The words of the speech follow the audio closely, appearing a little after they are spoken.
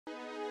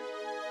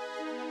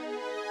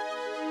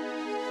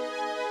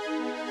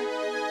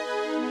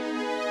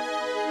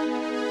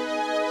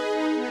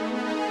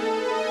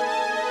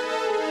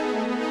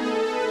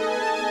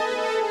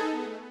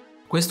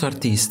Questo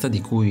artista, di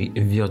cui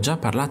vi ho già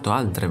parlato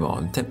altre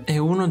volte, è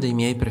uno dei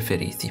miei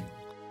preferiti.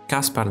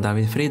 Caspar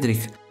David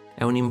Friedrich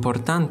è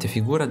un'importante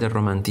figura del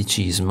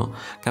romanticismo,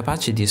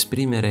 capace di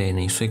esprimere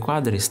nei suoi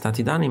quadri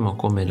stati d'animo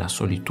come la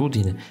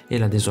solitudine e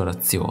la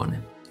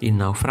desolazione. Il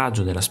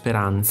naufragio della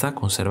speranza,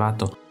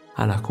 conservato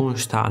alla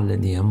Kunsthalle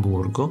di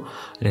Amburgo,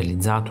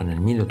 realizzato nel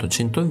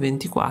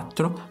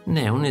 1824,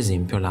 ne è un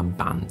esempio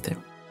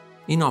lampante.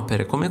 In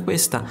opere come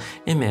questa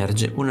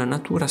emerge una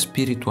natura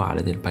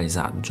spirituale del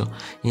paesaggio,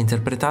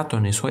 interpretato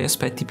nei suoi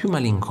aspetti più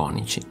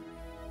malinconici.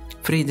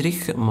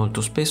 Friedrich molto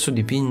spesso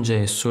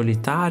dipinge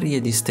solitarie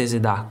distese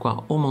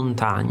d'acqua o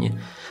montagne,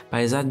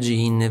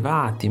 paesaggi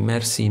innevati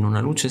immersi in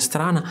una luce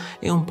strana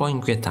e un po'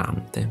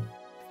 inquietante.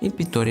 Il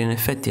pittore in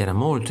effetti era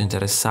molto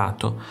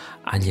interessato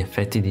agli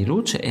effetti di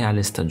luce e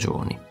alle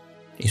stagioni.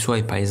 I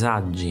suoi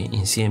paesaggi,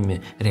 insieme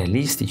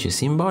realistici e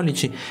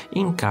simbolici,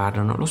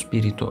 incarnano lo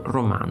spirito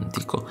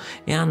romantico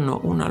e hanno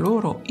una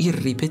loro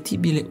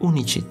irripetibile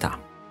unicità.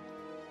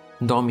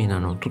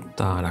 Dominano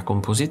tutta la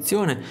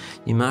composizione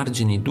i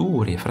margini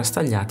duri e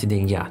frastagliati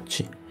dei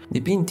ghiacci,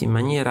 dipinti in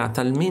maniera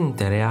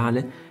talmente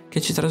reale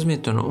che ci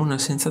trasmettono una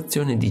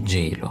sensazione di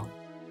gelo.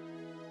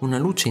 Una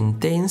luce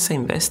intensa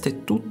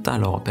investe tutta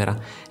l'opera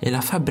e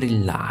la fa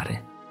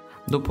brillare.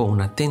 Dopo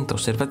un'attenta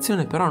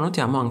osservazione però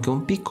notiamo anche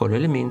un piccolo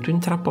elemento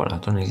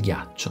intrappolato nel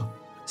ghiaccio.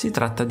 Si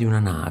tratta di una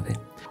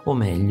nave, o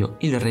meglio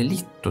il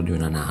relitto di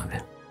una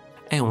nave.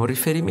 È un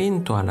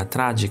riferimento alla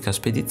tragica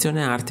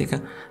spedizione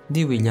artica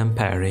di William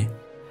Parry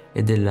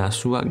e della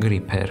sua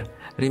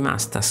Gripper,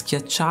 rimasta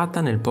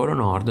schiacciata nel Polo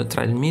Nord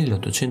tra il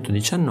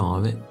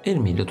 1819 e il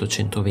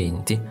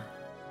 1820.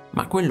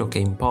 Ma quello che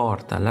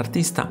importa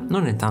all'artista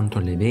non è tanto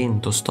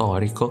l'evento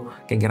storico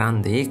che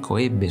grande eco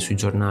ebbe sui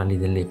giornali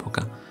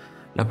dell'epoca.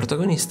 La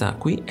protagonista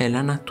qui è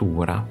la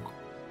natura,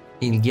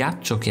 il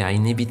ghiaccio che ha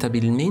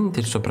inevitabilmente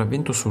il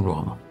sopravvento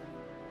sull'uomo.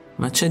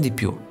 Ma c'è di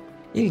più.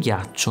 Il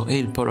ghiaccio e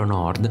il Polo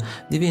Nord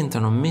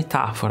diventano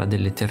metafora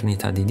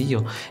dell'eternità di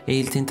Dio e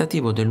il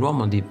tentativo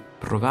dell'uomo di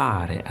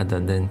provare ad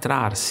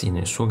addentrarsi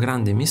nel suo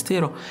grande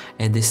mistero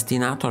è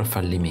destinato al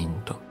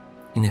fallimento.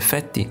 In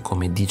effetti,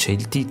 come dice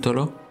il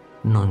titolo,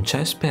 non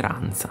c'è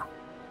speranza.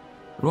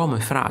 L'uomo è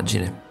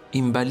fragile,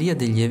 in balia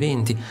degli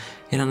eventi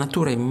e la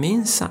natura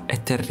immensa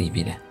è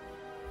terribile.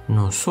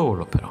 Non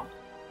solo però,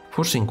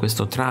 forse in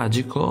questo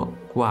tragico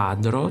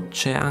quadro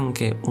c'è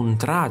anche un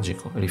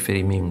tragico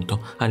riferimento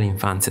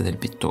all'infanzia del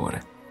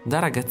pittore. Da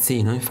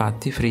ragazzino,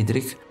 infatti,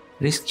 Friedrich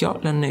rischiò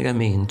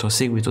l'annegamento a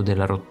seguito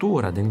della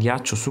rottura del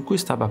ghiaccio su cui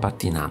stava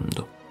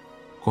pattinando.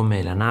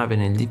 Come la nave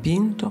nel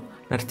dipinto,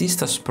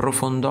 l'artista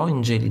sprofondò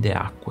in gelide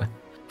acque.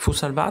 Fu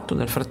salvato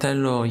dal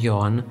fratello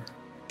Johann,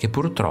 che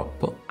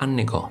purtroppo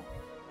annegò.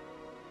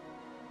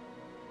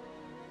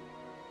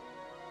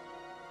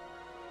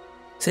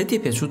 Se ti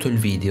è piaciuto il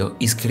video,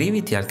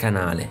 iscriviti al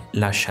canale,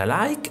 lascia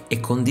like e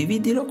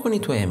condividilo con i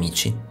tuoi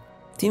amici.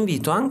 Ti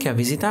invito anche a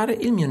visitare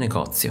il mio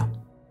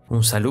negozio.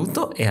 Un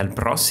saluto e al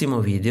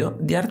prossimo video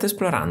di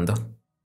Artesplorando.